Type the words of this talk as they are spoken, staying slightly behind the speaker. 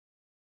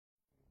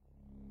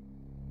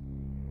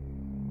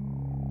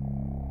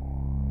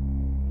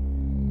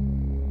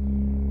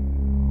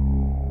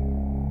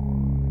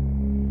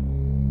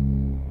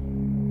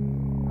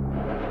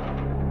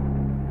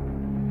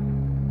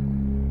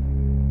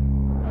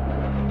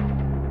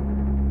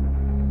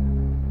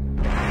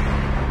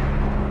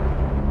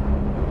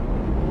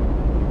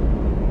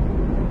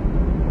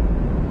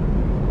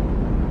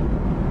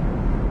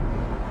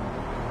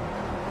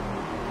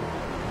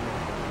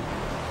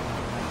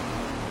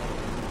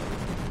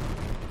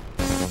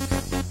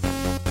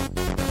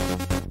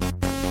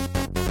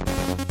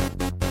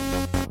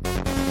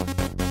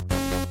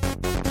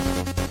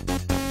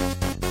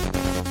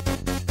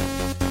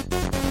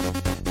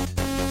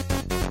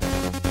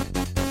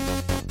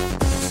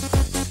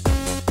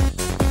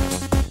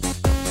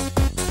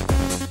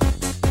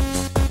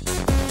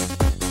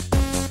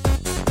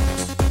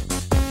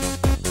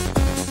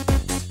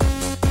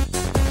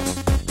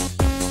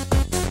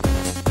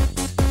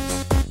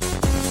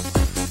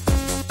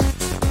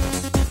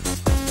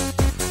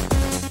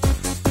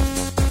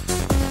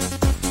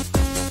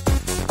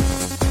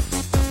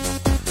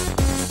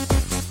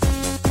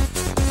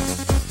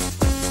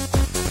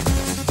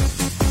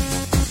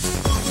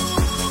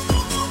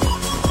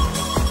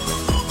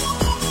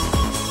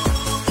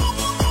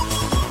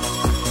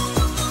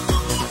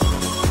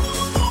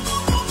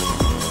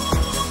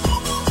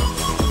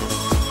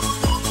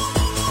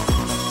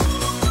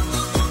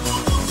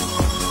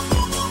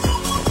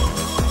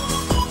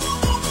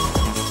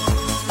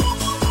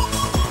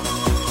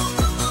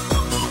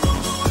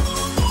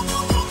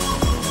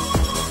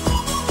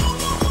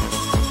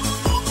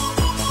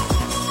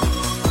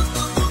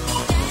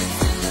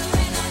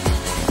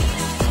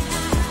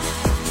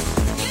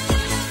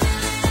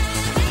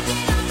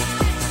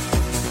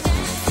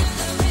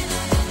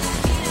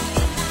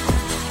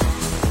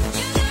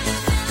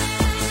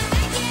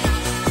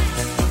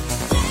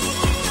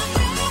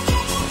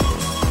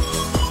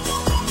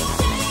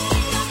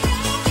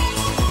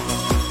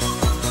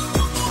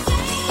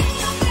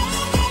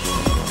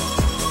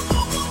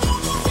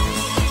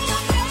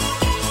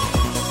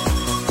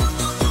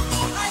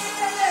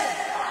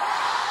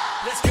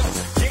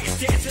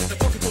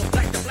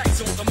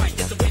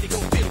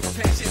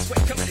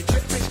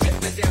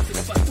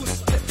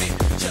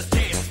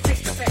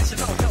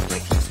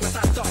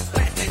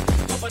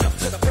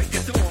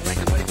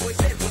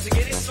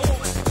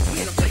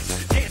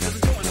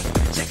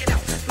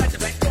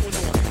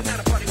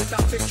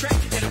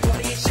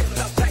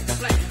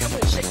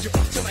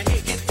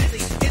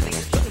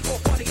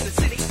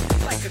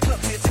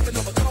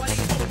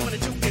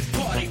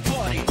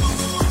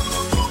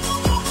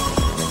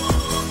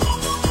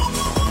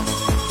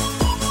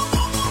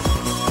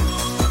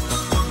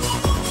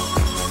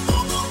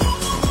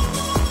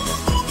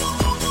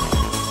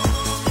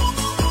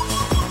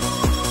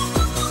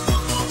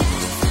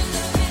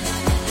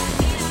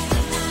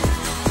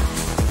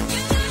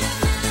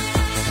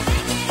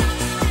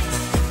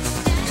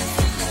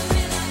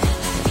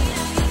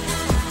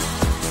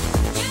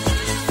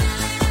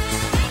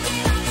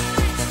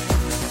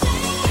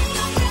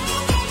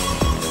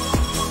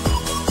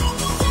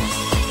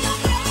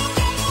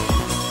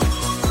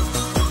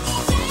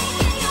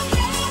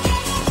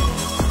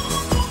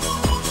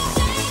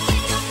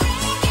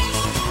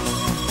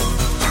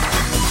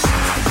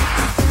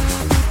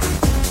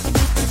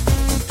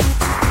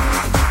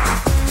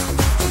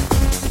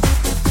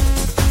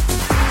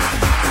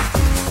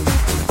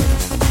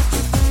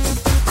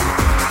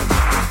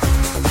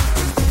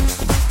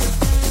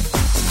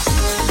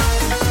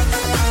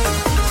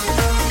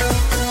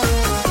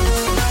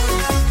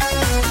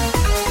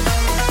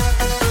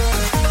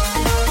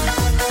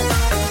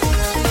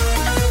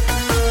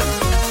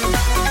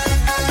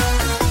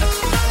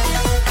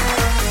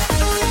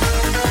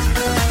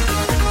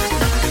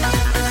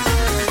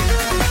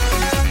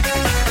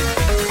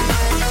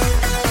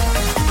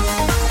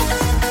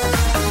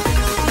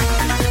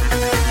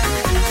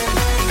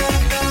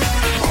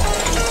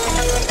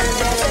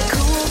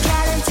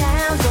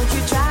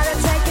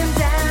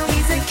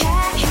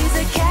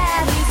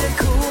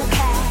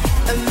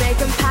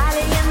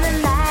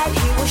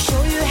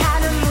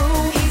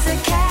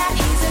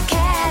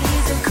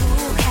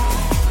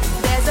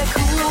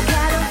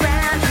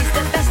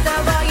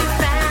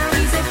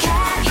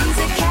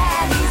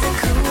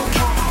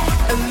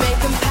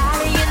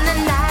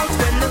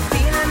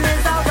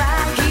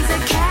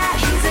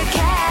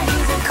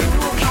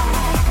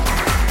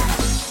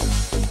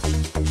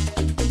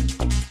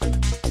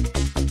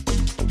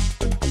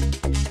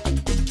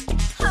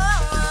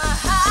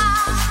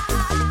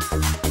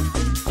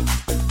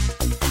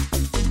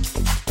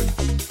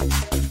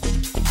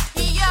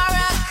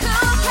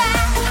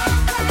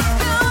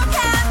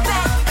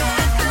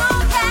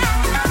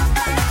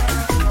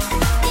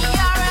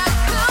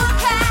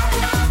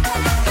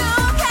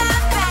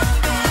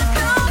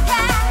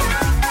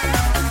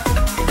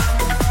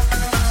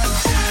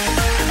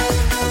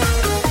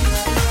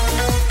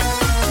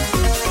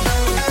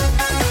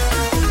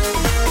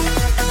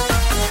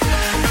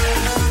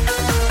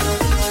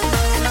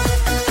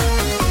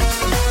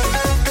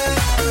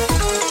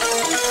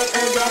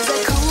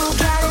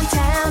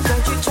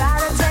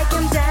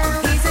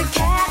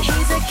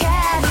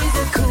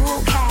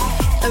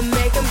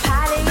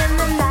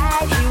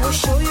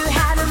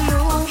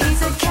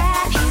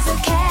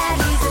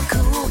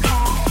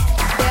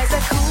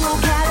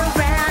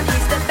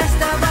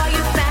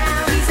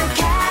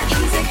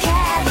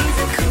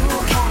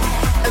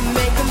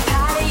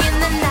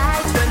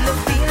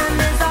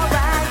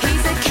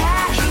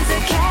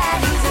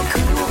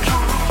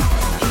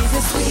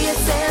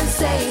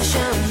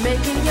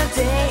your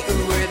day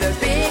with a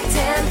big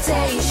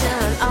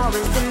temptation,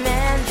 always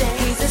demanding.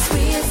 He's a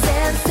sweet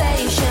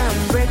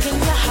sensation, breaking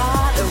your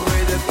heart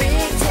with a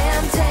big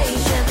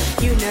temptation.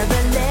 You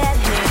never let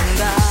him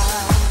go.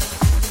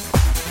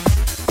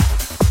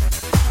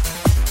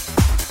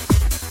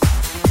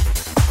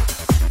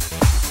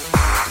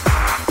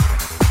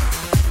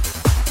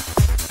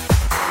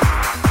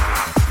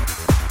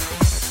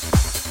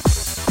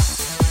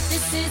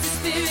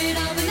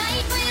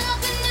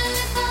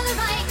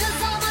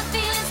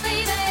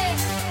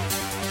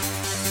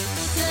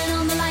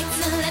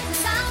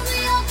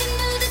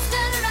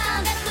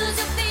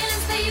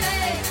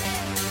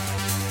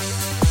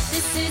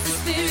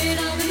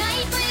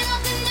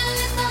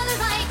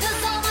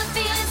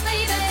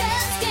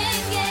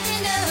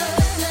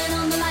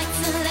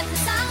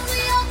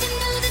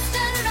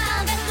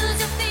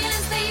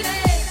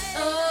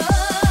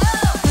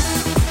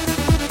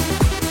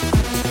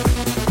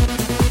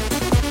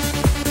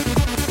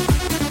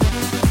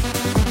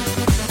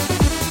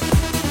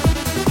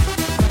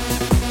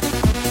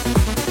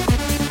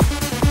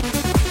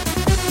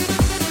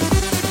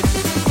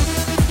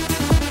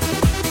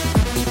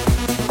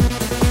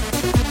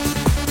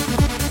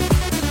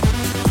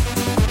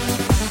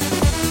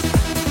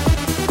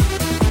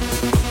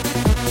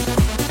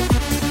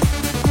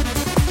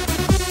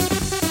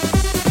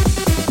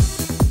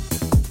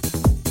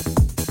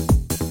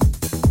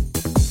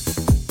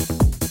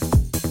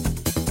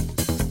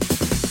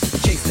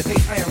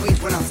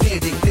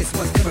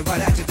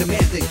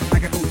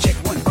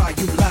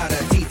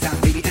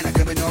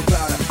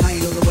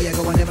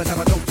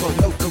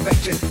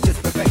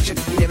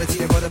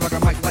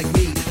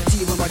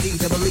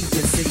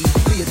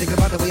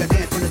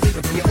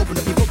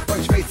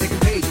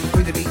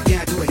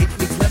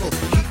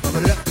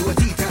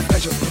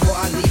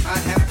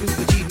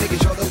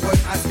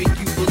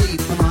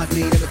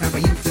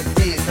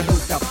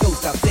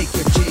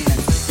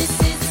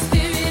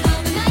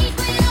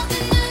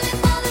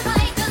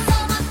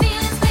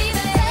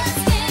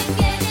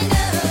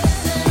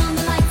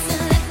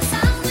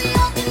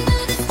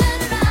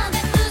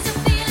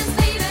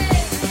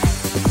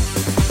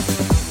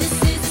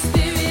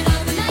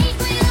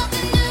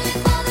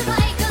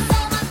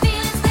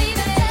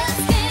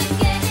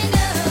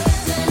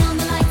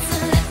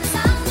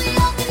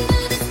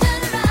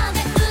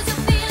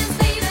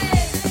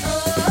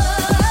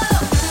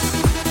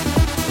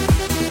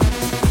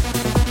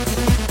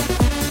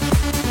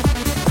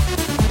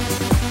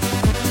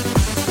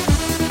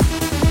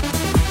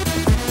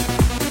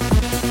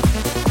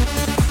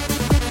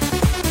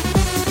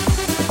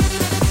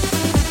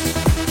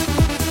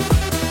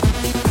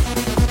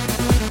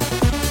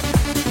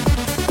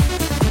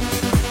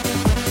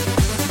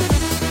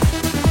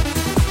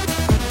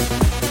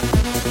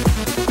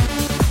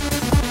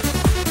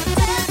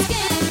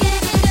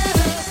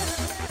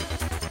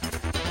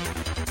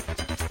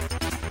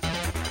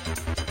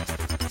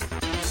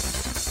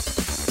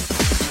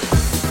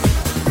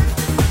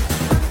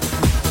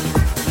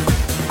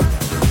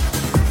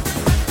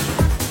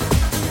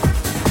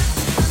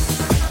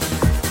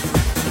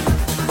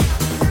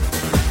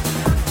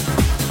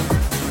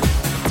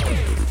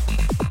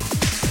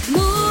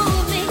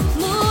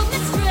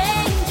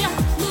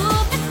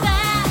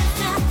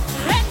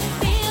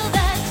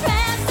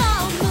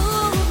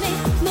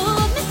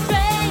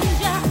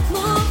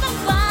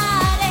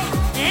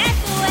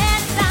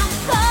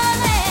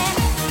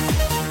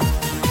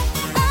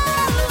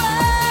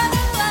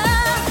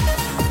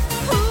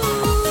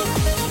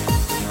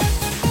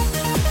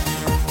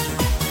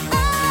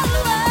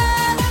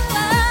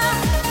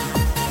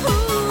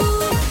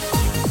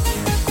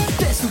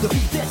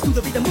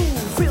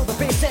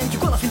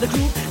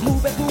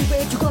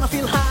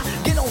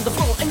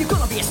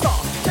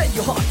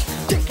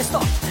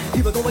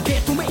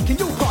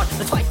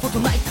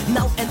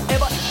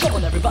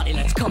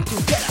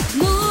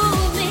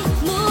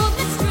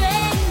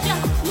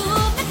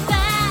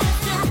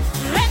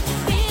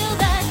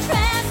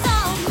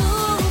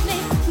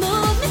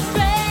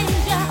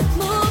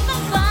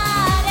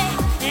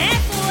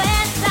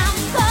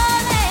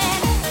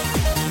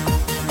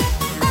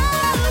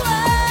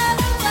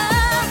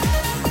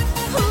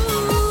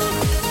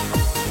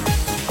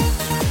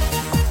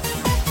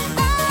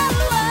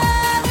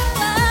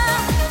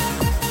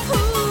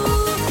 Ooh.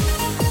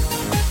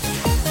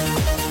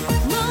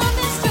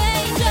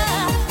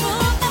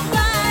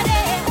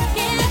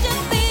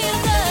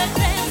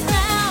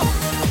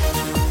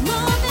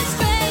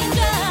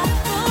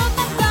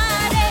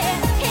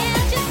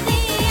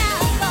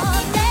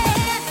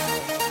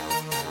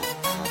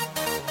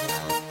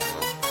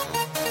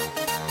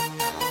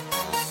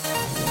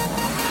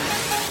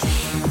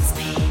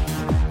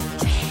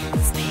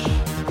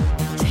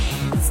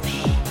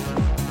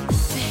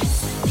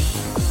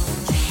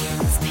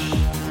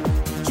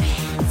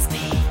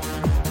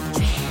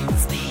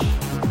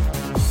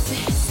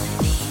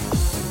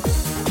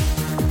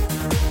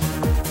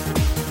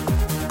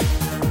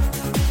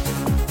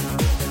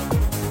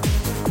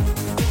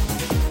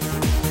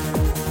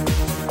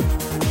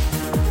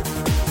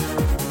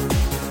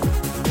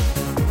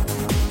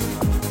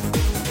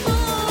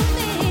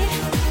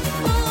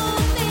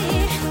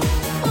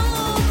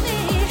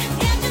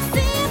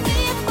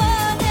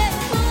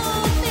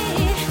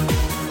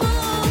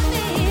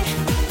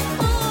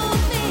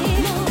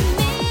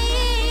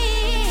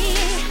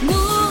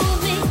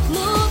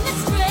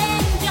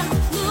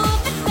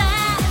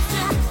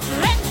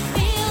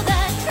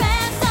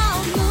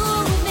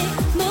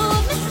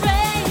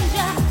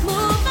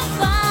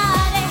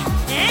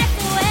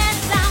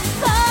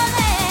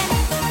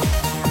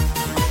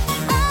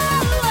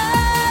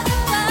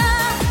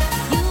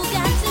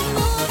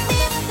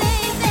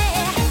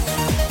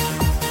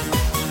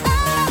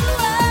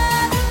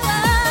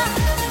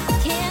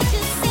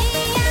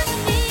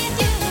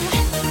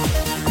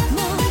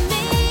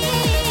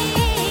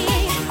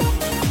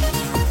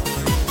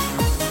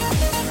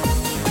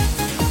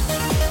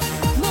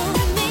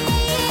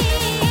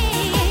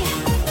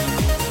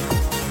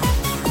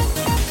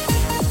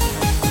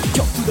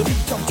 the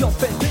beat,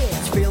 jump and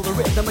dance. Feel the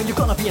rhythm and you're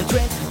gonna be in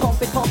trance.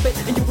 Pump it,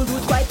 and you will do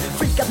it right.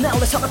 Freak out now,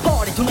 let's have a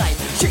party tonight.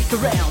 Shake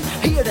around,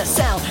 hear that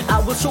sound. I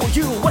will show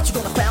you what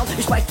you're gonna find.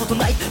 It's right for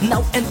tonight,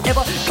 now and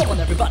ever. Come on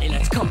everybody,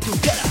 let's come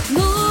together.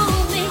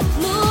 Move me,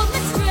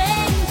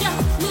 stranger.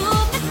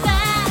 Move me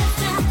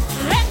faster.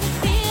 Let me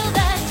feel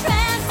the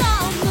trance.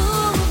 Oh,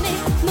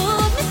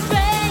 move me,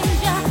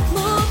 stranger.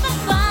 Move my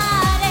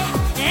body.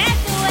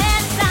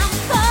 SOS, I'm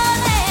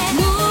calling.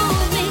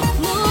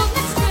 Move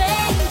me,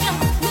 stranger.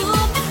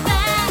 Move me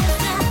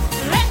faster.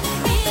 Let me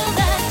feel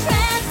the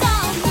trance.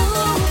 Oh,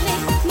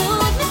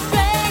 move me,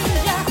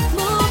 stranger.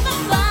 Move my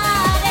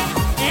body.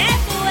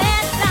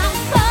 SOS, I'm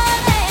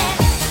calling.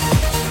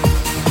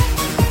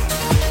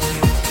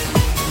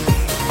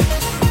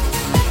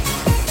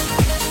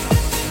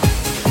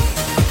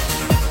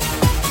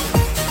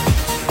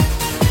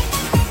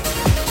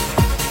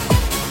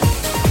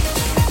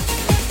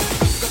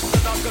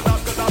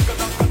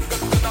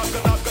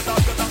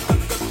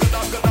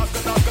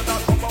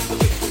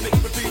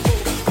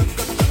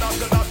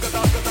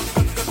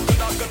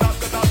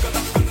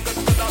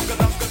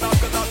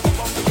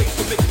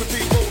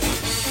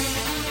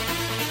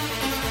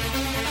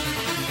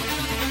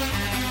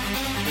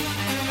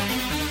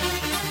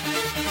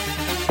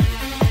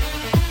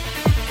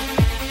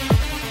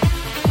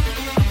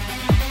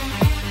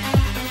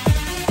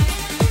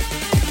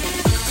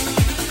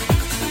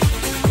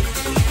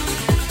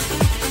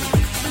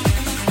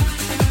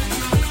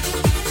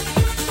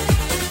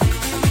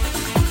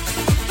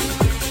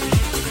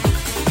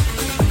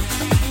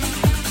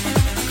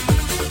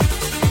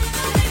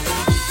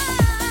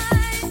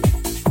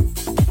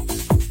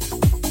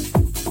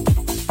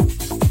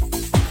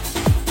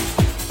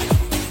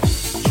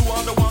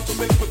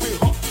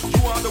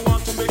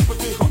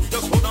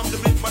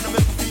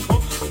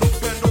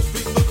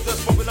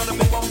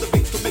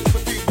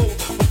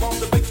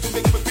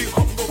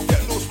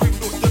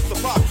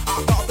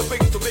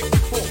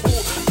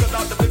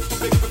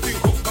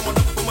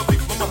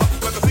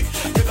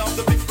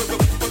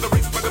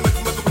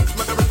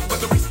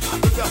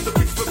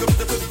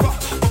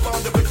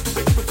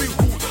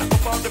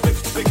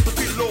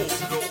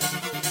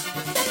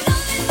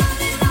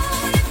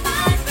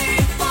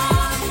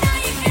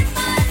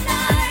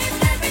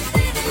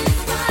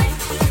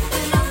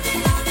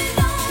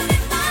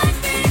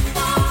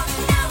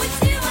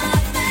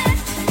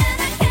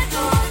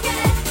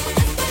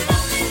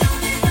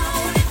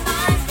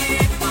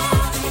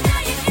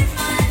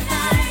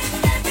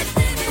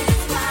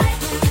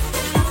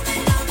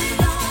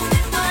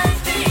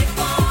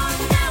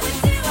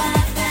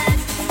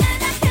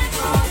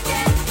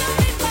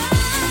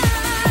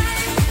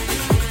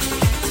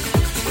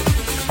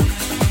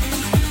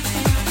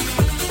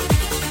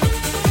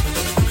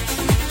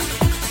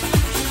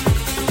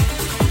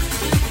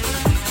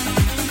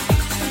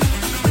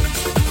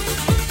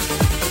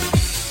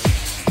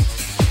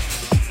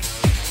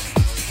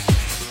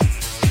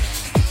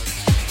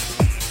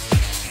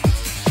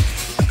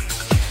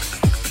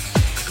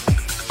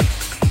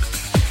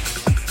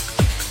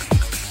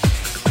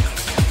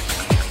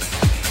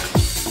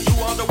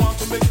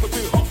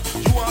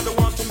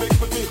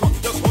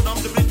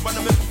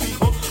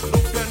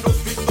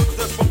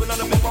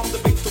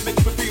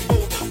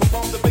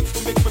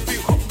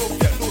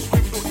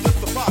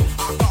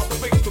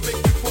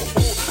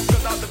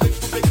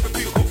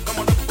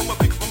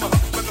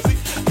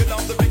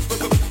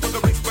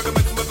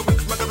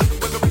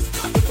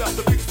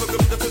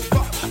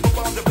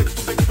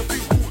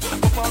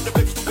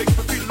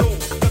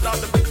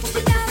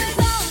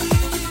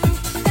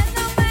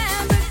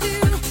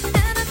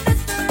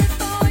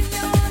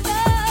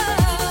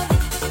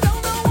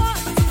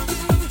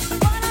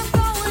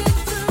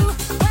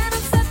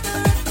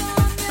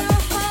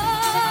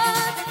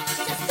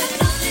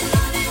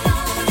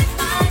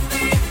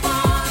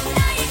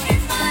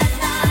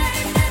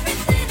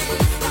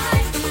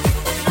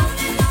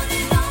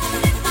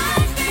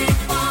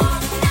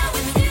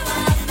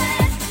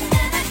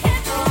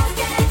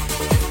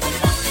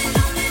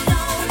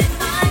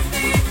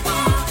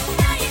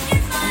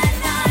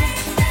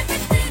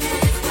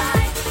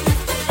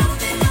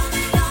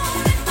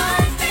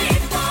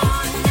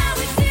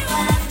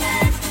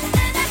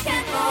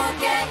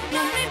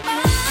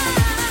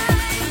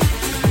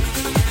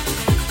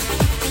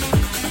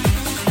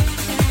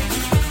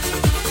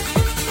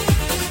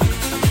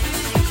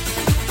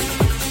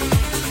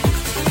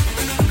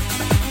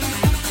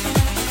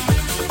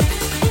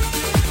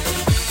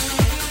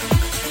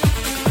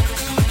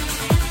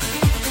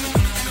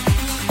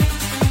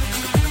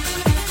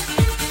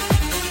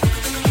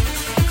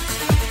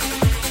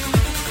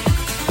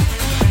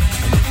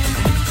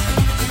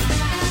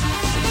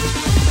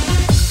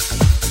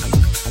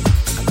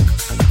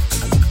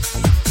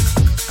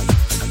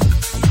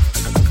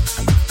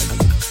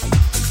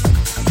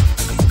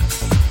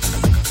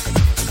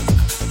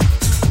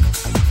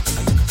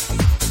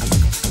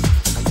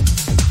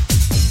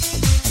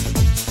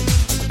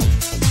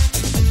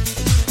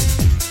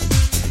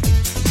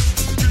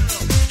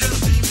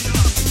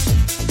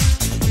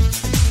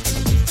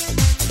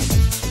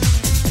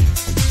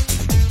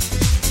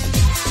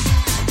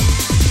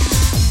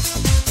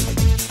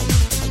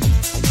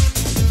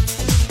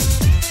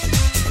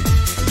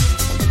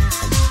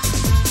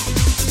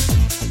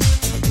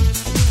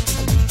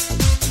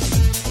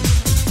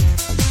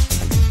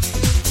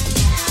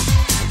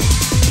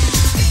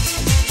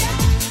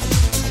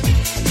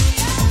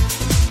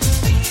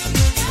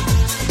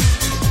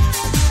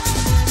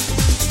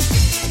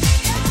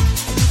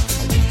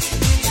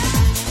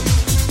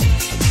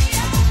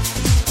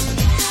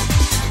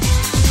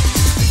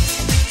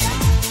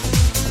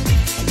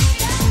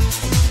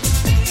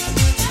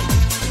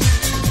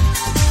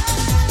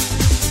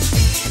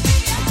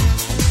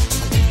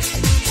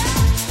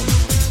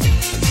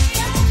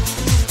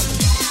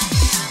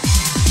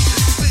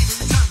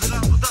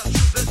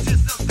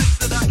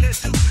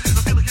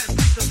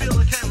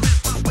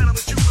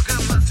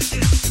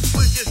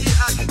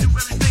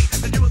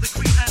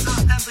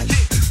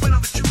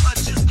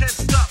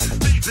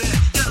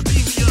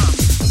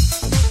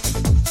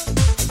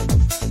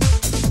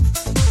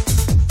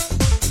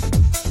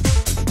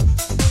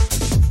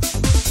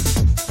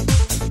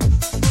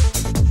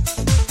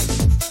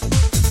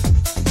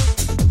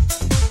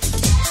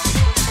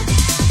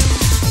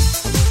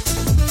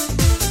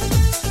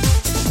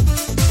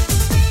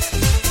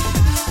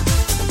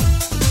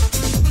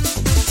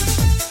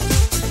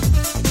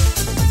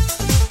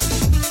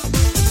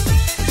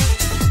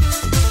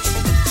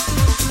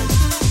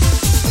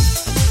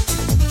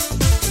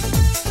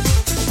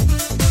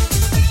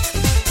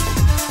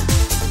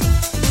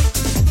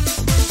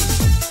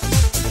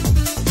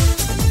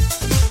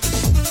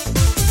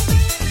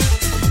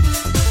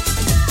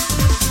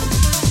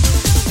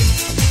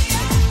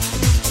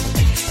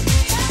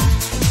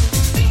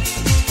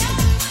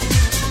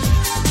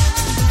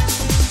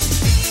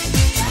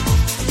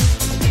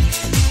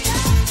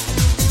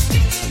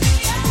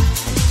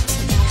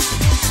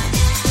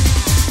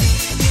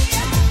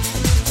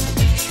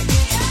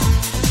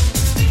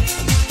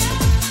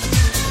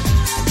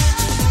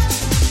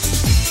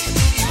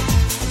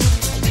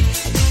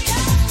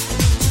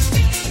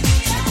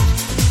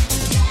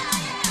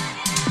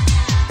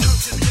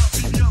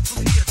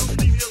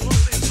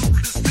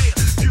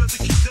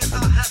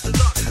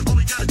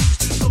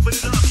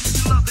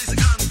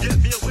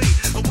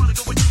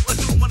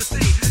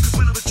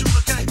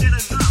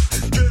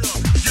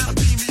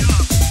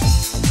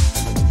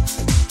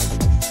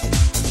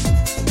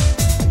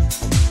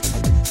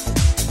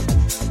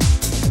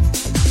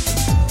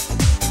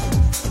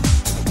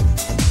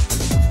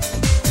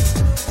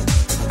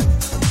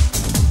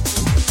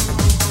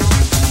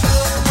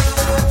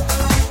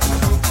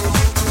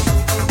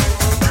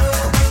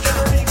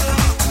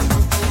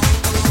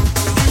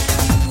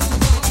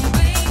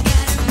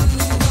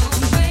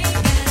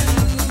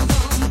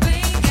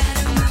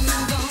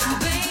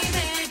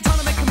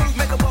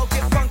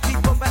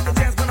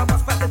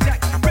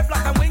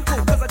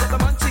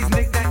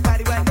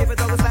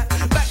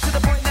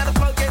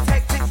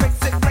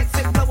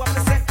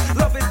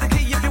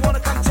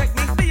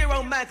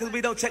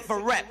 check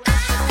for rep.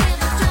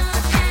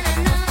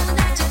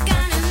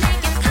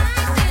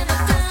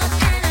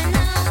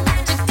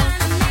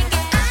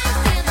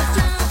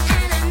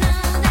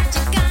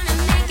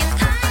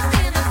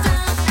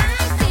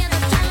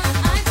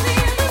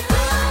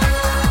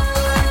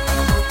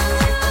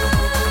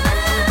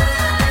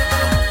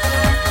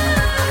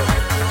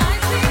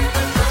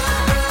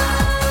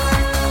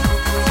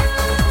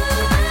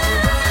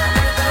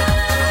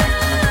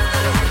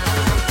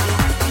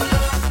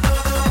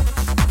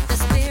 The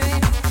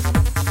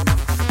spirit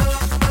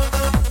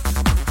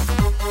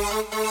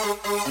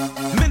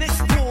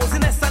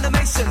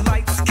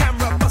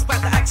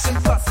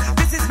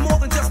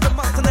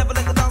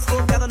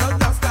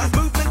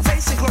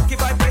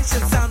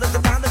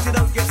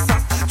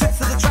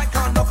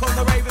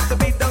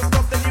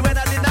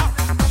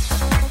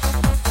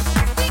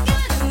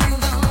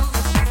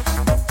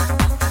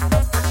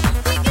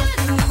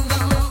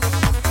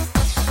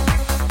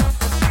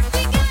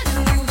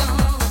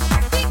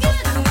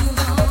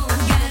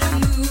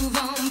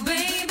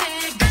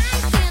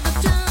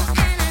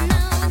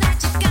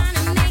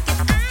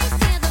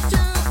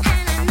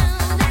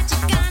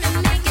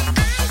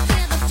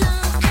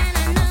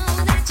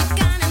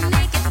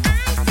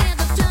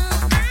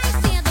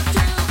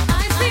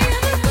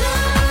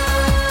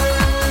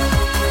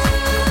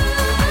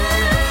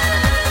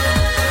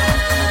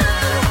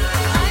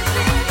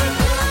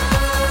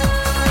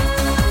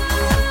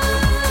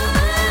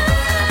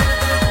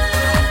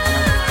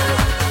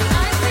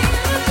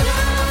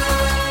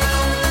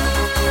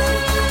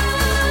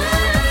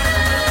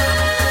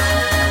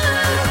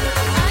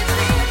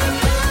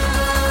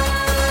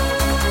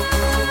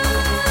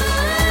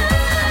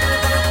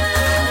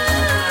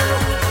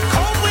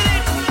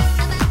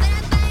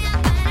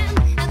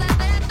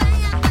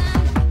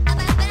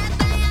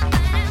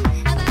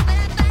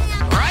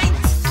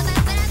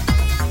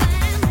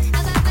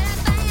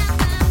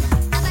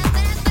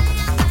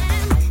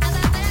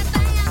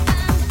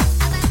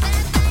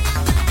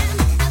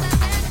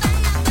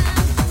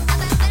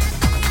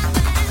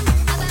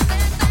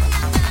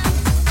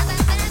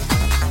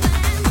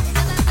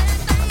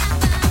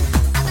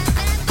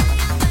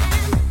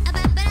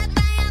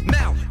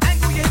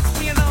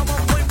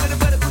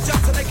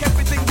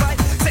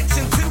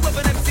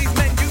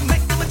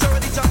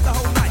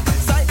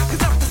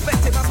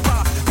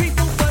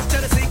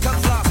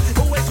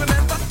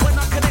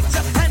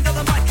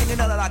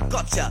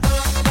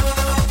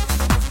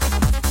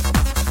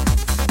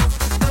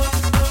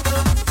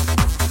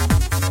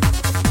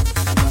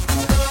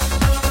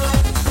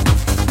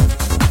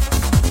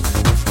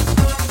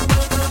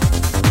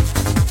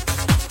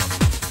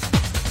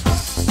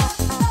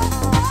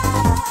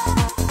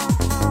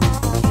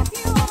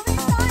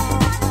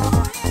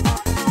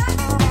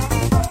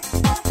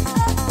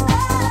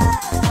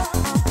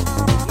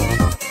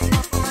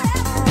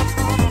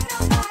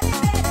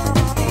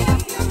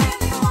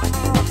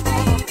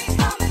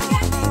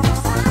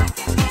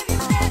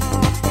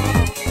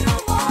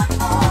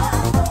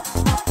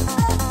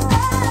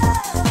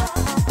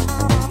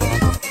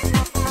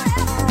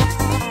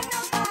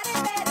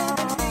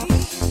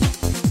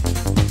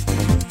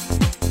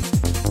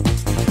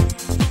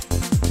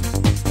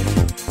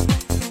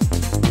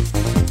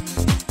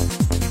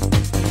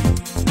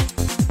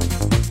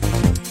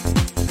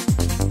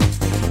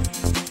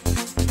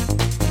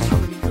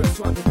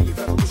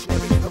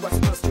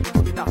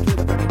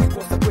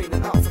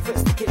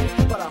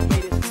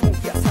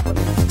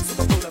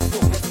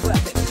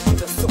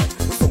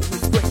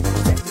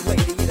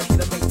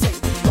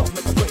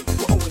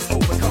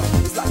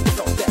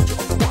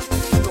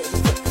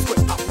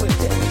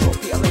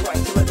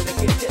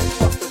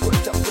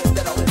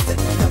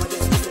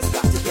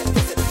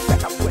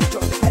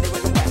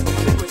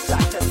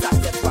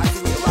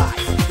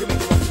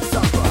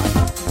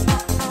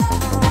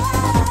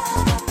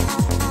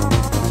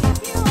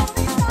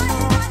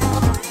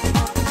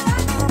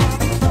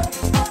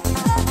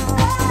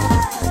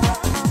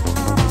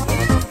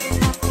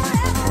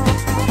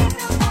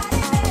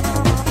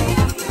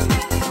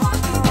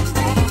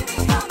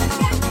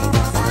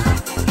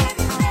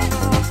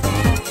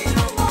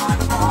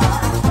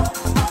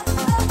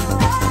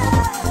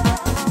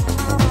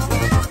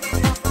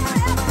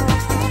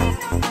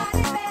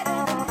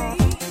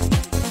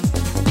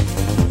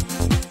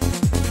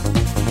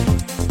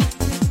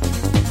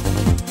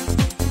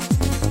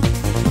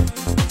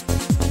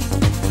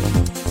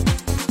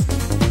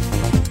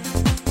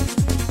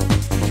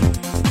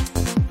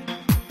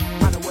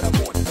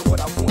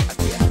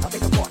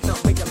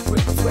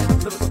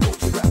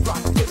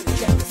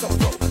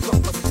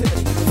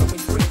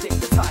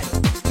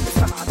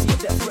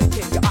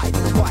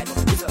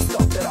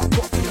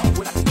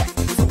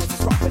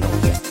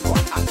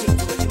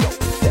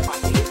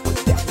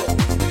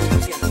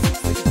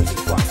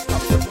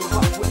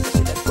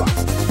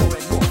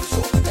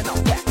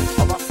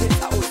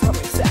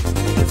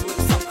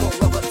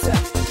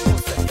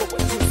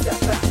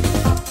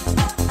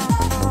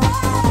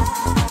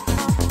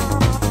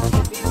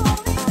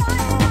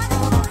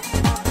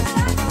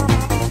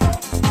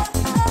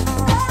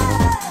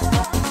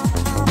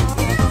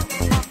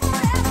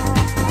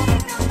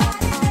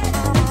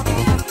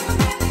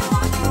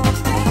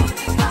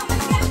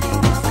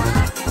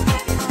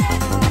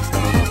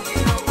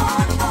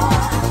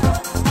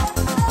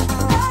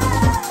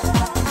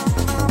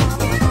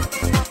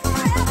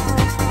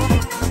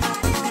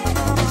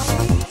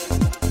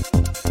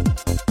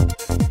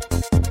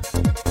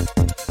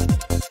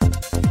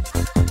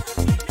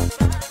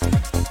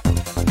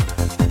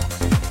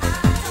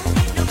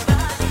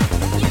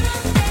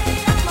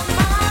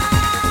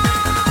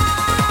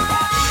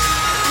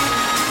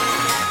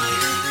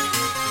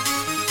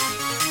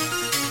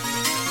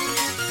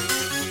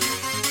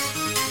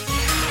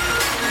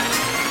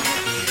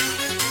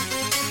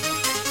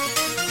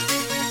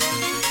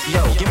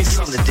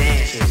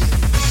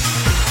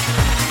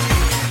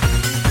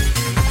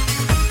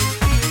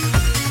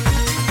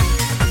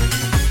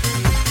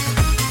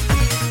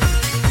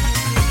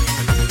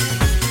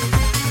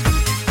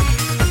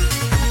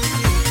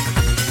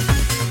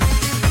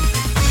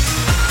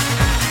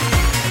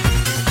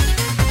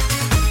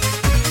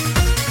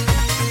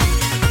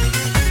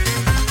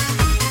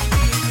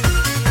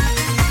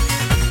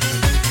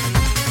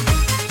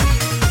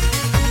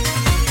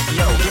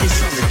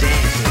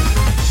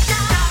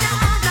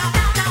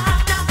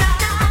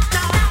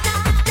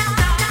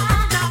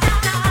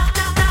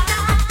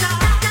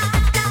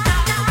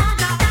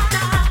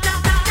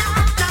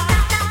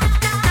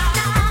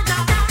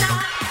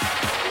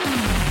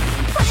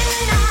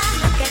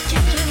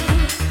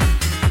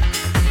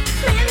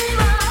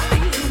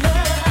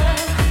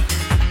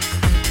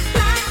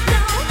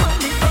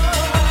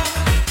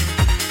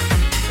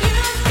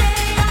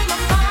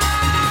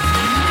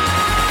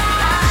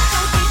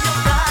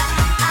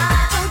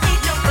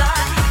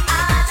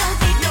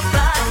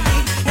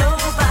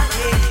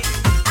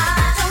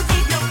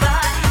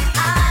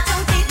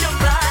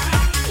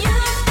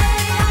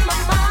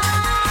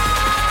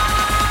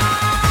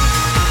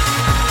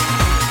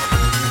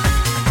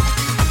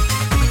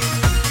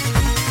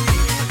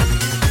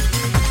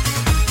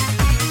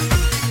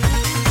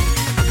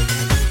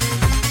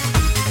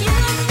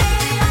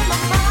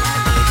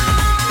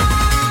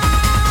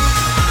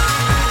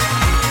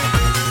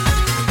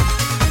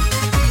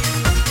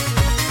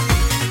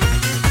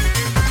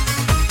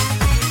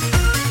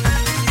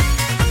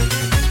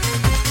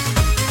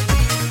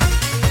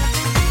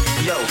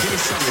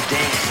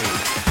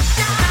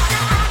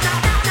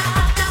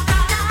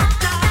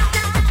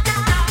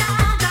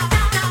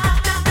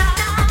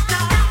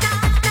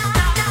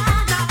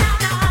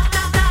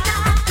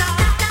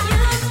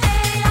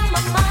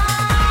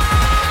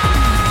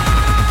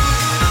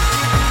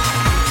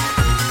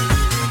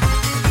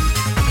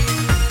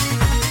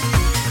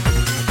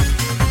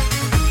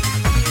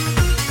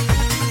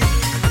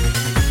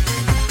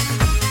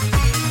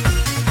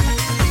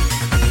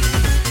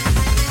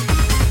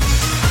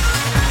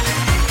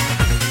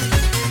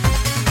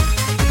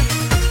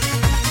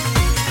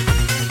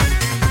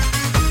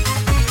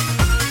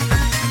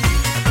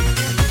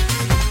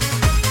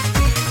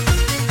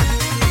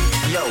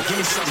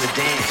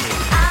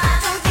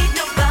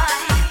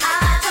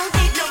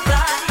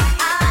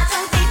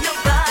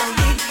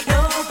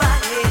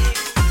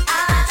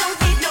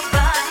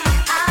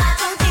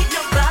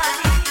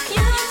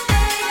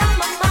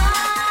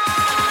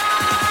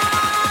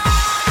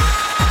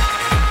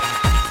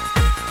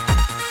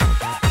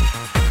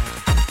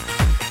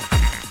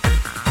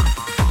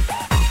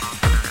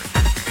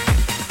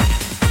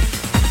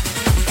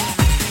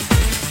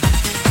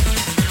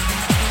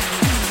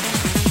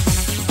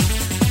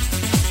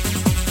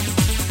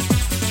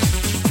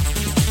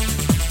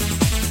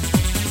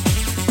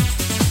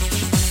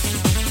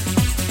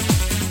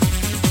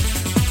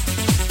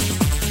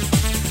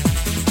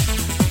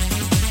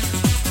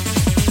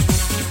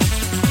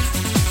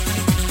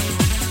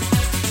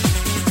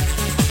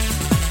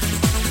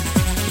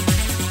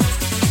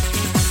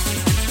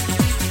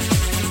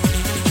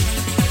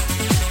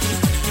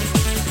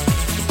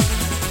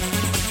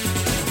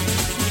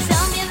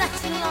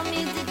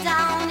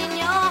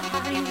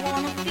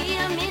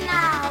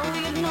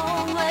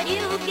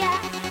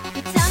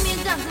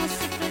something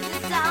secret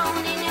that's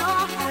down in your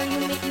heart. You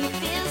make me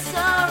feel so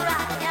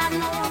right. I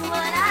know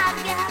what I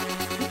got.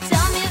 You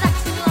tell me that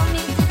you love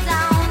me deep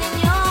down in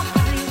your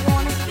heart. You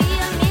wanna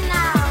feel me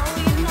now.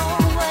 You know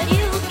what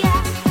you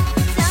got.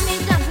 You tell me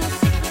something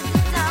secret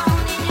that's down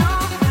in your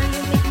heart.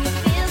 You make me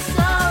feel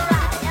so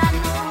right. I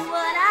know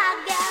what I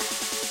got.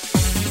 You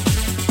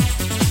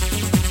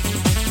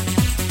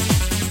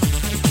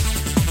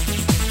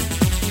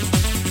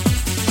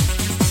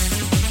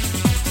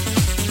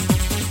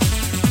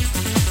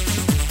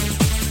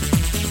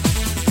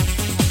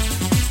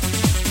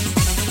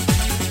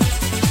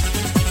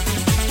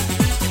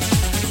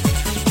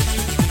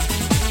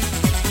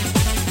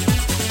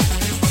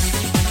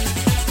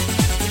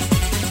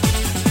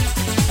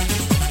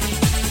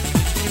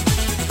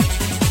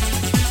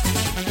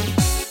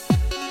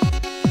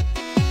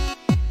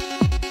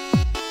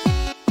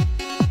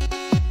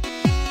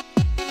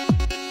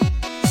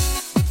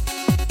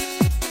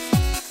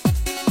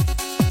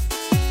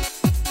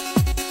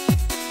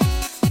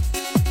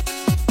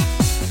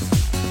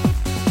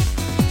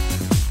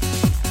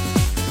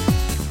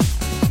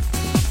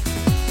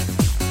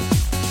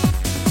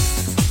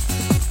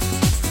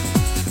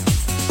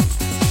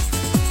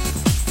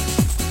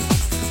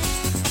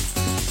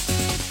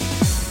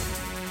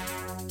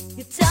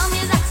tell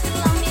me that you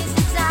love me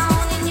deep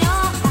down in your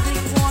heart.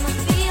 You wanna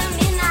feel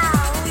me now.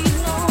 You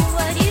know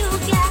what you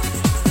got.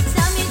 You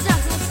tell me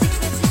something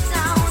secret deep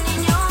down in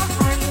your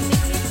heart. You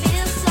make me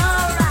feel so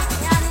right.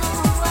 I know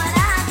what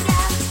I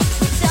got.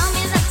 You tell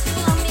me that you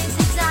love me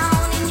deep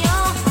down in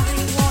your heart.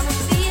 You wanna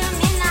feel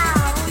me now.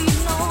 You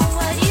know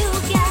what you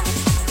got.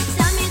 You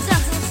tell me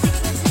something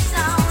secret deep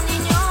down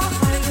in your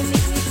heart. You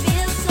make me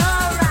feel so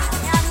right.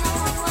 I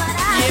know what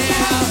I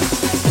got.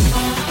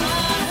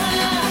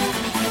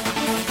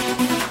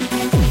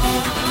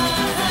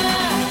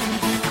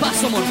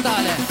 Passo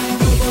mortale.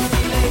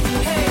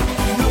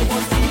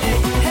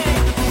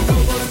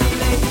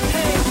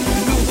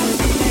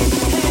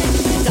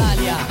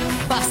 Italia,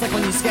 basta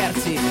con gli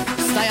scherzi,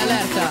 stai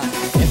allerta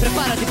e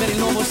preparati per il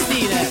nuovo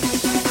stile.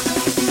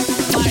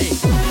 Vai!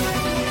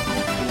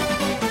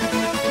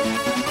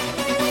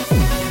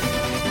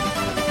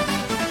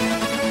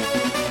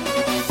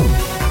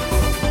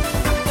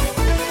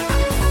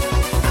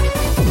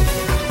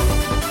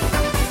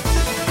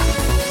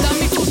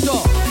 Dammi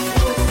tutto!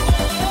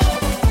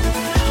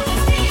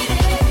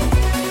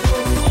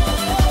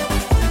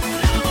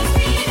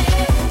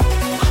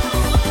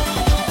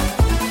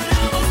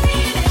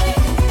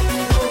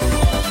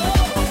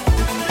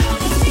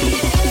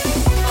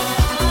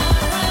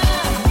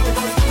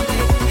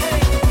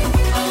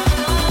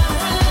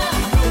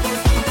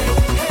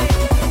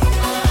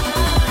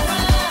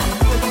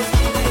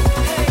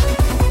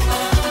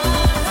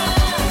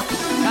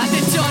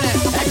 Attenzione,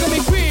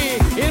 eccomi qui,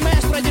 il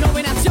maestro è di nuovo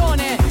in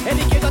azione e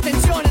vi chiedo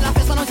attenzione, la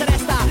festa non si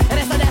resta e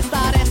resta a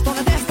destra, resta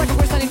una testa con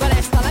questa lingua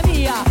resta. La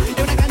mia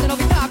è una grande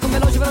novità, con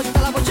veloce velocità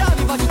la voce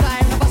vivacità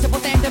è una base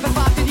potente per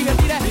farti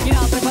divertire, in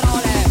altre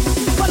parole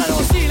parla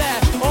nuovo stile,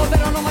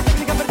 ovvero nuova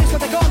tecnica per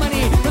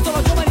discotecomani, non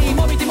solo giovani,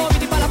 muoviti,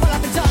 balla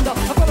pensando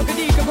a quello che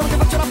dico, quello che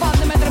faccio la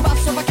banda mentre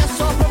basso fa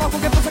chiasso, provoco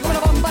che passa come la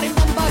bomba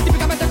rimbomba,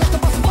 tipicamente questo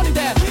passo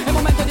polide, è il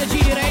momento di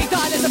agire,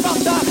 Italia si è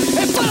pronta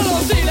e parla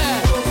nuovo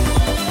stile.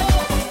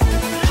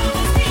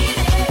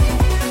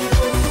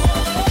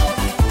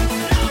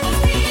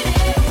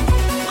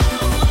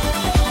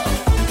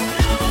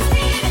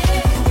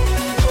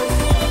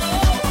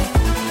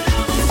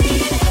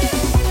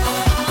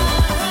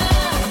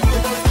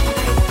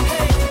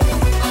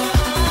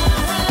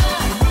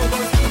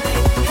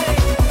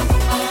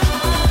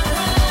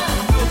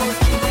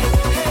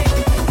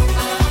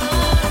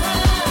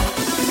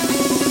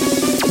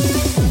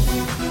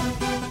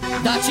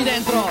 Dacci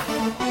dentro!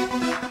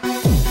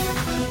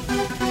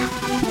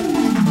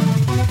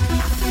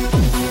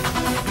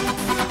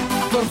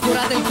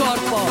 Torturate il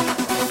corpo!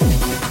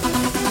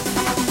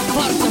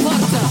 Forza,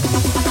 forza!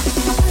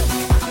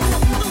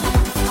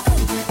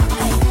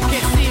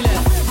 Che stile!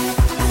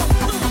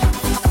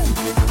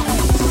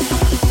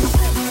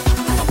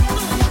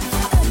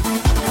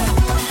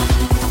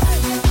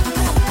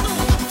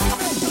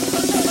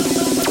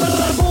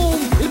 Boom!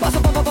 Il basso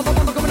bomba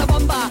come una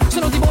bomba, se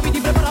non ti muovi ti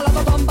prepara la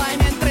tua tomba e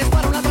mentre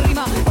sparo un'altra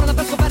rima, pronta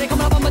per scopare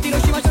come la bomba di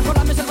Hiroshima, cerco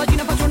l'arma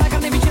selvagina, faccio una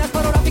carne vicina,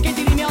 sparo raffiche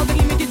di linea o dei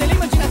limiti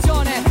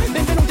dell'immaginazione.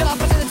 Benvenuti alla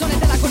presentazione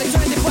della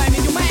collezione dei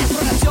poemi di un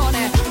maestro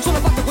nazione. Sono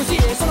fatto così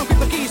e sono qui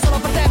per chi, solo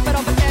per te.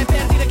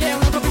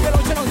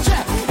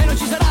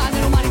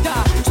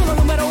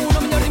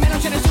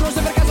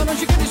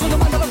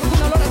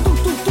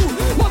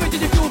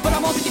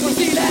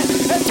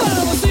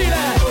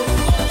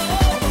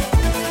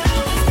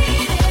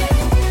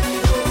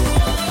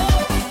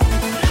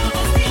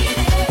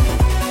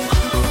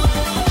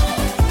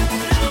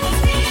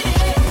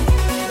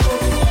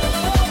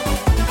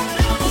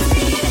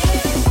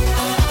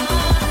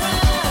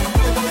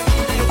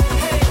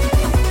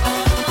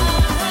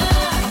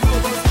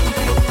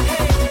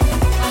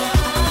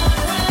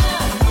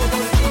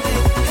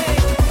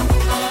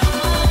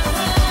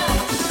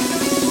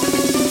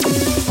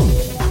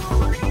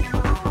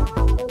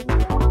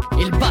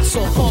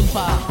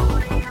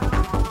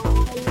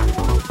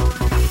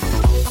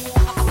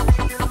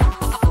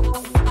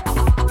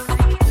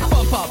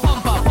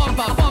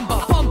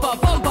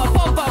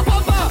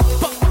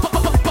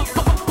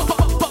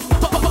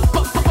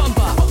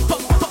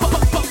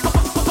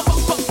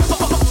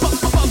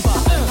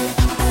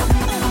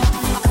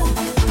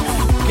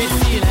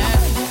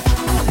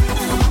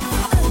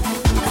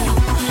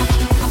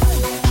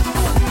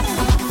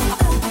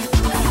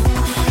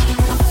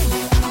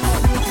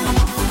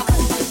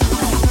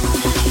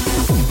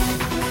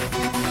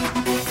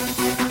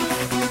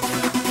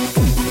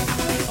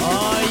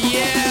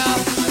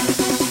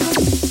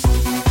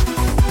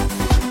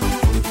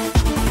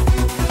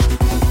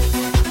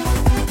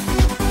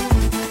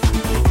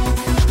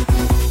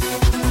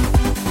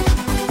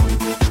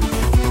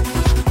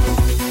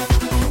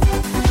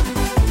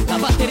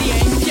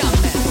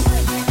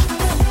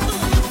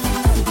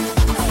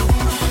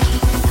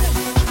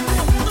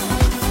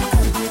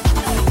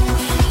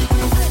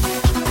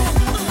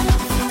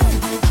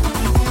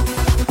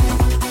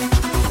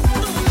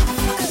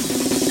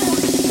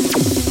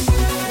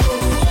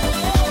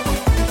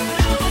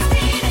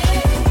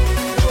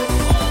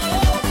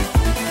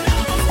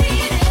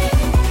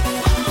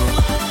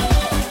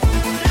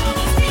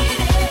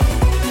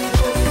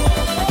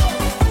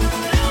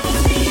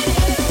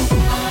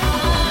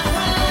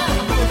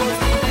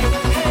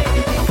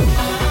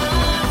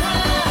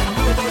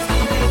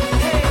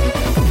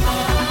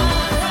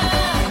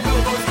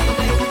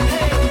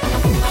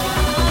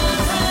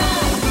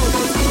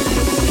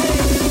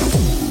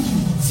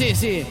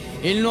 Sì,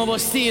 il nuovo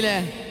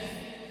stile